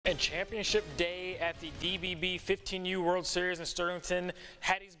And championship day at the DBB 15U World Series in Sterlington,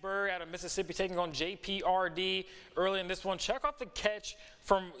 Hattiesburg out of Mississippi taking on JPRD early in this one. Check out the catch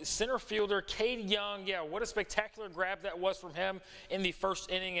from center fielder Cade Young. Yeah, what a spectacular grab that was from him in the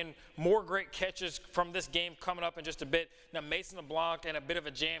first inning, and more great catches from this game coming up in just a bit. Now Mason LeBlanc and a bit of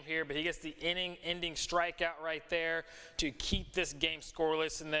a jam here, but he gets the inning-ending strikeout right there to keep this game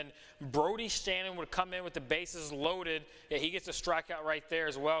scoreless. And then Brody Shannon would come in with the bases loaded. Yeah, he gets a strikeout right there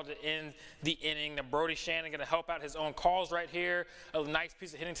as well to end the inning. Now Brody Shannon going to help out his own calls right here. A nice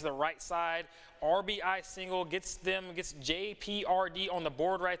piece of hitting to the right side. RBI single gets JPRD on the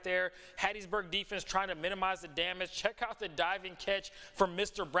board right there. Hattiesburg defense trying to minimize the damage. Check out the diving catch from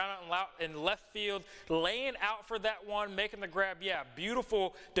Mr. Brown in left field, laying out for that one, making the grab. Yeah,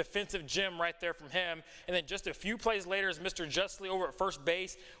 beautiful defensive gem right there from him. And then just a few plays later is Mr. Justly over at first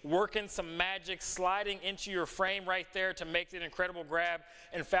base, working some magic, sliding into your frame right there to make an incredible grab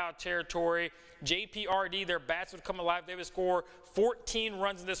in foul territory. JPRD, their bats would come alive. They would score 14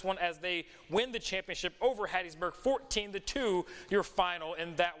 runs in this one as they win the championship over Hattiesburg, 14-2, your final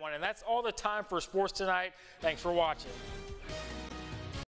in that one. And that's all the time for sports tonight. Thanks for watching.